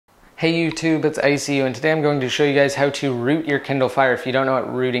Hey YouTube, it's ICU, and today I'm going to show you guys how to root your Kindle Fire. If you don't know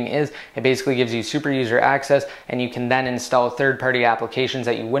what rooting is, it basically gives you super user access, and you can then install third-party applications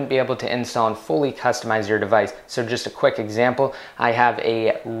that you wouldn't be able to install and fully customize your device. So just a quick example, I have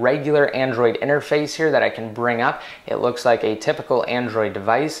a regular Android interface here that I can bring up. It looks like a typical Android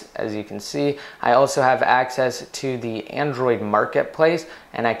device, as you can see. I also have access to the Android marketplace,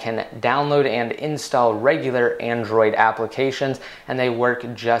 and I can download and install regular Android applications, and they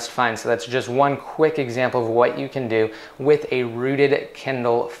work just fine. So that's just one quick example of what you can do with a rooted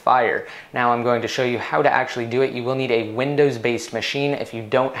Kindle Fire. Now I'm going to show you how to actually do it. You will need a Windows-based machine. If you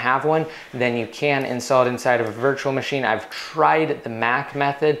don't have one, then you can install it inside of a virtual machine. I've tried the Mac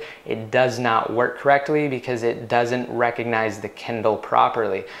method. It does not work correctly because it doesn't recognize the Kindle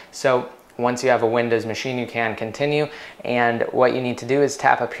properly. So once you have a Windows machine, you can continue, and what you need to do is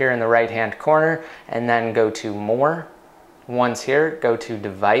tap up here in the right hand corner and then go to More. Once here, go to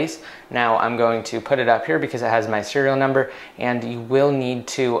Device. Now I'm going to put it up here because it has my serial number, and you will need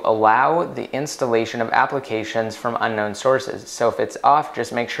to allow the installation of applications from unknown sources. So if it's off,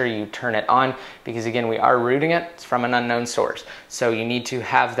 just make sure you turn it on, because again, we are rooting it. It's from an unknown source. So you need to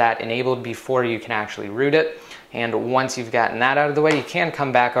have that enabled before you can actually root it. And once you've gotten that out of the way, you can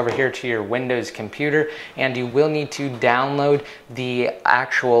come back over here to your Windows computer, and you will need to download the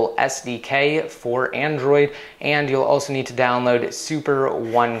actual SDK for Android, and you'll also need to download Super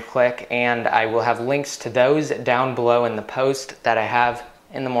One Click, and I will have links to those down below in the post that I have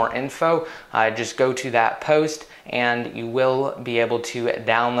in the more info. Just go to that post and you will be able to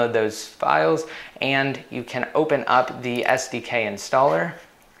download those files, and you can open up the SDK installer.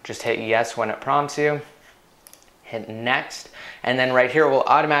 Just hit yes when it prompts you. Hit next, and then right here it will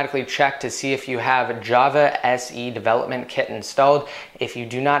automatically check to see if you have Java SE Development Kit installed. If you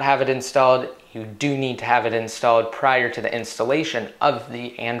do not have it installed, you do need to have it installed prior to the installation of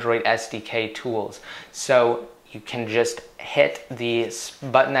the Android SDK tools. So you can just hit the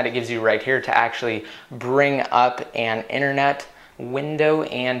button that it gives you right here to actually bring up an internet window,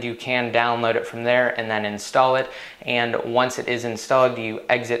 and you can download it from there and then install it. And once it is installed, you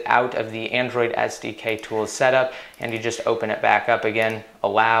exit out of the Android SDK tools setup and you just open it back up again,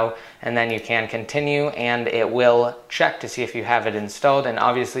 allow, and then you can continue, and it will check to see if you have it installed. And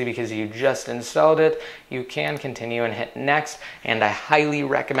obviously, because you just installed it, you can continue and hit next. And I highly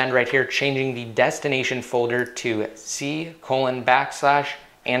recommend right here changing the destination folder to C:\Android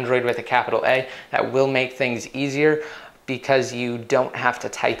with a capital A. That will make things easier, because you don't have to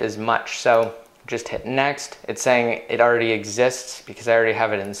type as much. So just hit next. It's saying it already exists because I already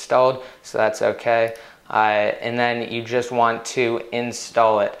have it installed, so that's okay. And then you just want to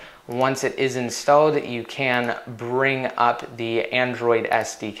install it. Once it is installed, you can bring up the Android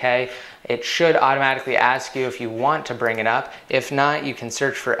SDK. It should automatically ask you if you want to bring it up. If not, you can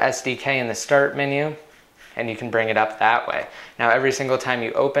search for SDK in the start menu, and you can bring it up that way. Now every single time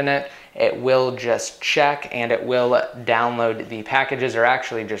you open it, it will just check and it will download the packages, or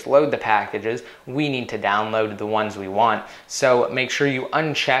actually just load the packages. We need to download the ones we want. So make sure you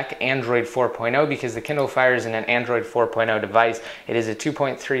uncheck Android 4.0, because the Kindle Fire is in an Android 4.0 device. It is a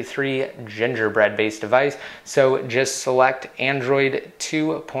 2.33 Gingerbread based device. So just select Android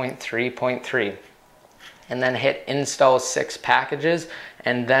 2.3.3. and then hit install 6 packages.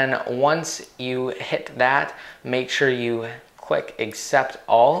 And then once you hit that, make sure you click accept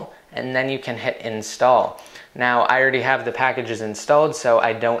all, and then you can hit install. Now I already have the packages installed, so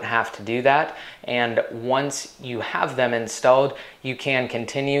I don't have to do that. And once you have them installed, you can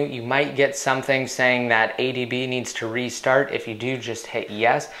continue. You might get something saying that ADB needs to restart. If you do, just hit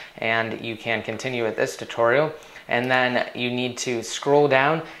yes, and you can continue with this tutorial. And then you need to scroll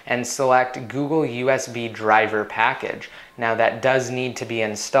down and select Google USB driver package. Now that does need to be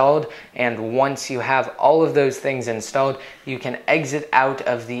installed, and once you have all of those things installed, you can exit out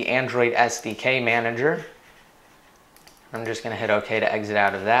of the Android SDK manager. I'm just going to hit OK to exit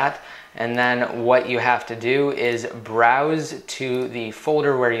out of that. And then what you have to do is browse to the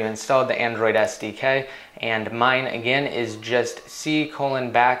folder where you installed the Android SDK, and mine again is just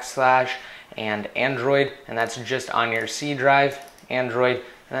C:\and Android, and that's just on your C drive, Android,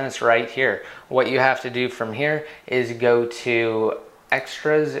 and then it's right here. What you have to do from here is go to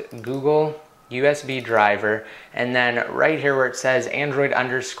Extras, Google USB driver, and then right here where it says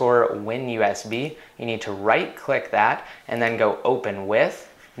Android_WinUSB, you need to right click that and then go open with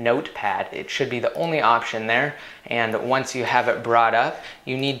Notepad. It should be the only option there. And once you have it brought up,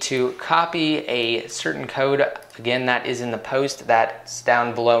 you need to copy a certain code. Again, that is in the post that's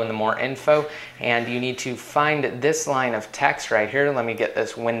down below in the more info. And you need to find this line of text right here. Let me get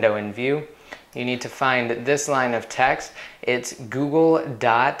this window in view. You need to find this line of text. It's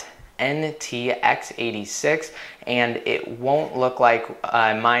google.nl ntx86, and it won't look like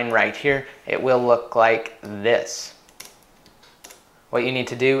mine right here. It will look like this. What you need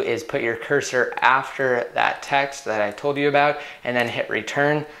to do is put your cursor after that text that I told you about, and then hit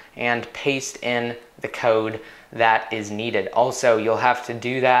return and paste in the code that is needed. Also, you'll have to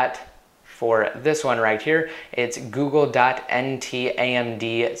do that for this one right here. It's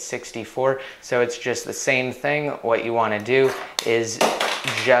google.ntamd64. So it's just the same thing. What you want to do is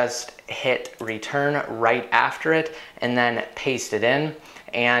just hit return right after it and then paste it in.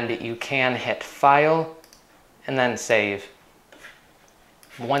 And you can hit file and then save.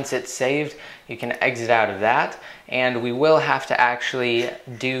 Once it's saved, you can exit out of that, and we will have to actually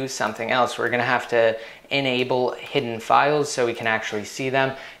do something else. We're going to have to enable hidden files so we can actually see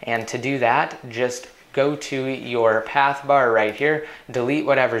them, and to do that, just go to your path bar right here, delete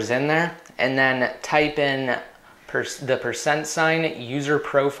whatever's in there, and then type in the %, user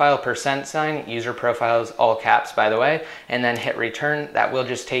profile %, user profile is all caps by the way, and then hit return. That will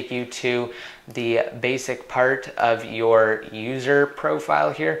just take you to the basic part of your user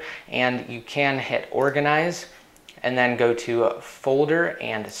profile here, and you can hit organize and then go to folder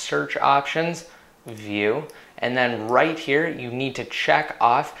and search options, view, and then right here you need to check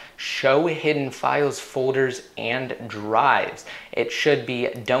off show hidden files, folders, and drives. It should be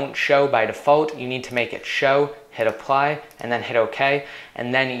don't show by default. You need to make it show, hit apply, and then hit OK,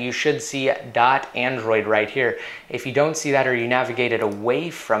 and then you should see .android right here. If you don't see that or you navigated away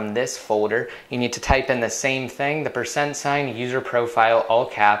from this folder, you need to type in the same thing, the %, user profile, all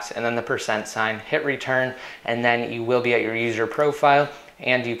caps, and then the %, hit return, and then you will be at your user profile,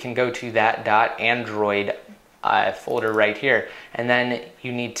 and you can go to that .android folder right here, and then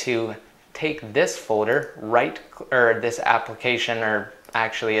you need to take this folder, this application, or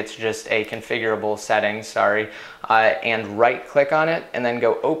actually it's just a configurable setting, sorry, and right click on it and then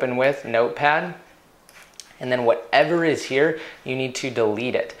go open with Notepad, and then whatever is here you need to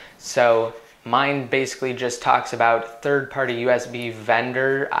delete it. So mine basically just talks about third-party USB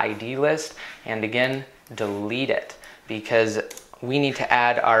vendor ID list, and again, delete it because we need to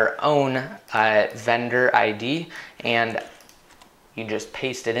add our own vendor ID, and you just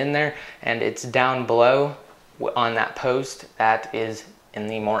paste it in there, and it's down below on that post that is in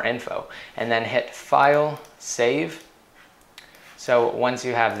the more info, and then hit file, save. So once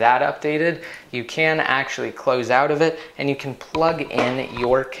you have that updated, you can actually close out of it and you can plug in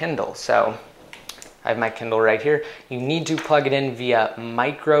your Kindle. So I have my Kindle right here. You need to plug it in via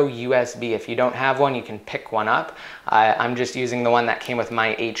micro USB. If you don't have one, you can pick one up. I'm just using the one that came with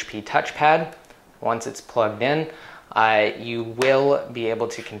my HP touchpad. Once it's plugged in, you will be able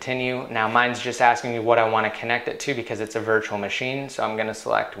to continue. Now mine's just asking me what I want to connect it to because it's a virtual machine, so I'm going to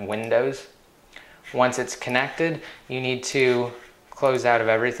select Windows. Once it's connected, you need to close out of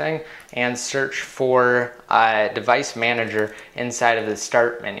everything and search for Device Manager inside of the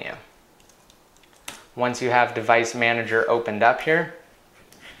Start menu. Once you have Device Manager opened up here,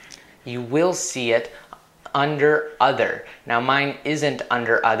 you will see it under Other. Now mine isn't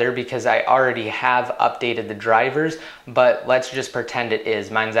under Other because I already have updated the drivers, but let's just pretend it is.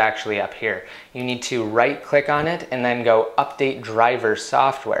 Mine's actually up here. You need to right click on it and then go Update Driver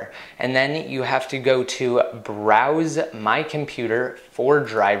Software. And then you have to go to Browse My Computer for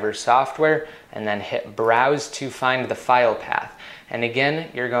Driver Software and then hit Browse to find the file path. And again,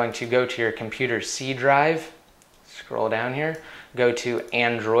 you're going to go to your computer's C drive, scroll down here, go to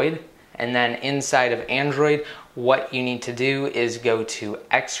Android, and then inside of Android, what you need to do is go to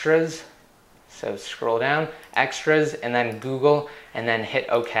Extras, so scroll down, Extras, and then Google, and then hit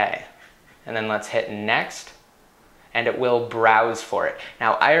OK. And then let's hit Next, and it will browse for it.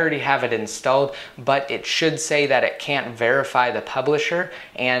 Now I already have it installed, but it should say that it can't verify the publisher,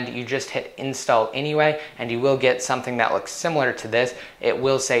 and you just hit install anyway, and you will get something that looks similar to this. It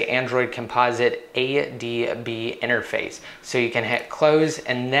will say Android Composite ADB interface. So you can hit close,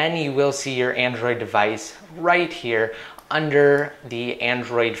 and then you will see your Android device right here under the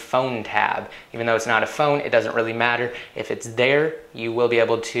Android phone tab. Even though it's not a phone, it doesn't really matter. If it's there, you will be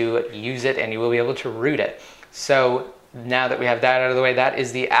able to use it and you will be able to root it. So now that we have that out of the way, that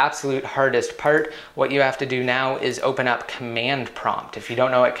is the absolute hardest part. What you have to do now is open up Command Prompt. If you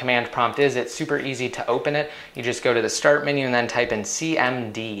don't know what Command Prompt is, it's super easy to open it. You just go to the Start menu and then type in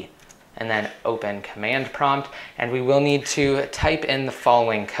CMD and then open Command Prompt. And we will need to type in the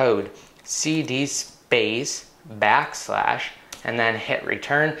following code: CD space / and then hit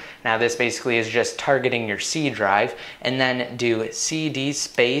return. Now this basically is just targeting your C drive, and then do CD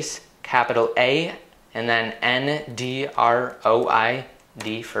space capital A and then NDROID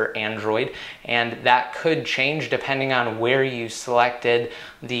D for Android, and that could change depending on where you selected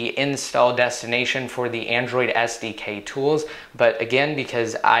the install destination for the Android SDK tools. But again,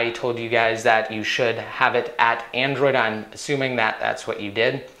 because I told you guys that you should have it at Android, I'm assuming that that's what you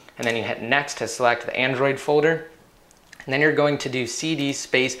did. And then you hit next to select the Android folder. And then you're going to do CD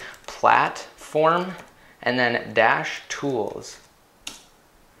space platform and then dash tools.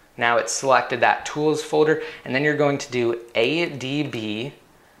 Now it's selected that tools folder, and then you're going to do ADB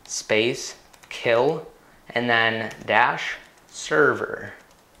space kill and then dash server.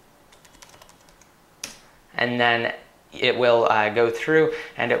 And then it will go through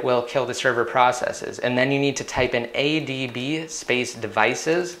and it will kill the server processes. And then you need to type in ADB space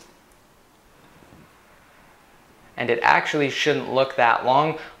devices. And it actually shouldn't look that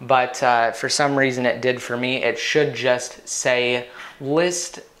long, but for some reason it did for me. It should just say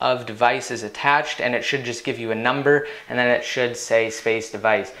list of devices attached, and it should just give you a number, and then it should say space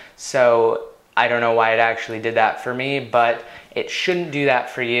device. So I don't know why it actually did that for me, but it shouldn't do that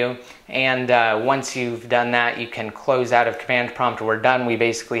for you. And once you've done that, you can close out of command prompt. We're done. We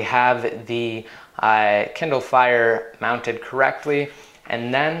basically have the Kindle Fire mounted correctly,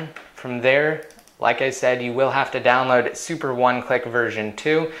 and then from there, like I said, you will have to download Super One-Click version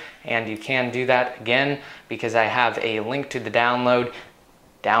 2, and you can do that again because I have a link to the download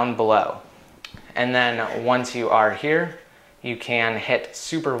down below. And then once you are here, you can hit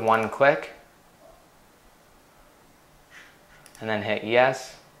Super One-Click and then hit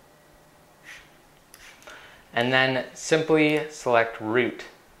yes. And then simply select root.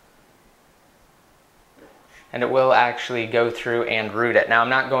 And it will actually go through and root it. Now I'm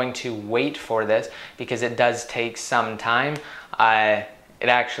not going to wait for this because it does take some time. It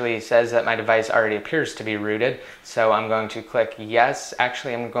actually says that my device already appears to be rooted, so I'm going to click yes.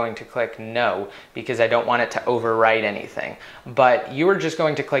 Actually, I'm going to click no because I don't want it to overwrite anything. But you are just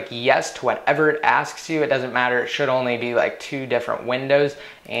going to click yes to whatever it asks you. It doesn't matter. It should only be like 2 different windows,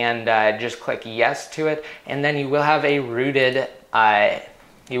 and just click yes to it, and then you will have a rooted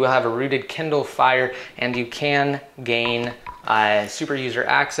Kindle Fire, and you can gain super user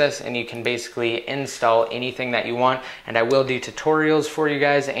access, and you can basically install anything that you want. And I will do tutorials for you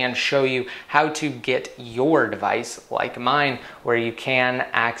guys and show you how to get your device, like mine, where you can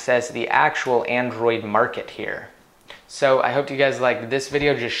access the actual Android market here. So I hope you guys liked this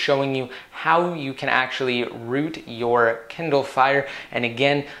video, just showing you how you can actually root your Kindle Fire. And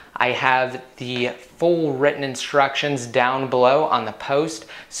again, I have the full written instructions down below on the post,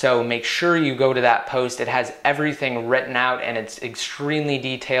 so make sure you go to that post. It has everything written out and it's extremely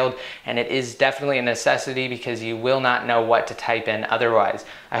detailed, and it is definitely a necessity because you will not know what to type in otherwise.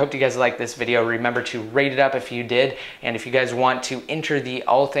 I hope you guys liked this video. Remember to rate it up if you did, and if you guys want to enter the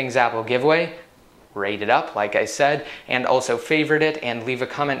All Things Apple giveaway, rate it up, like I said, and also favorite it and leave a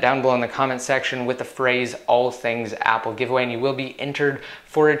comment down below in the comment section with the phrase All Things Apple giveaway, and you will be entered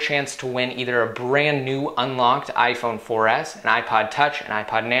for a chance to win either a brand new unlocked iPhone 4S, an iPod Touch, an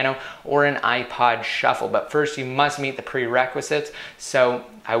iPod Nano, or an iPod Shuffle. But first you must meet the prerequisites, so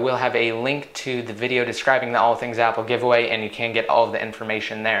I will have a link to the video describing the All Things Apple giveaway, and you can get all of the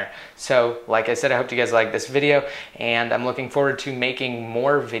information there. So like I said, I hope you guys liked this video, and I'm looking forward to making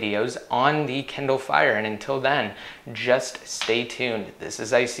more videos on the Kindle Fire. And until then, just stay tuned. This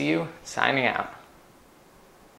is ICU signing out.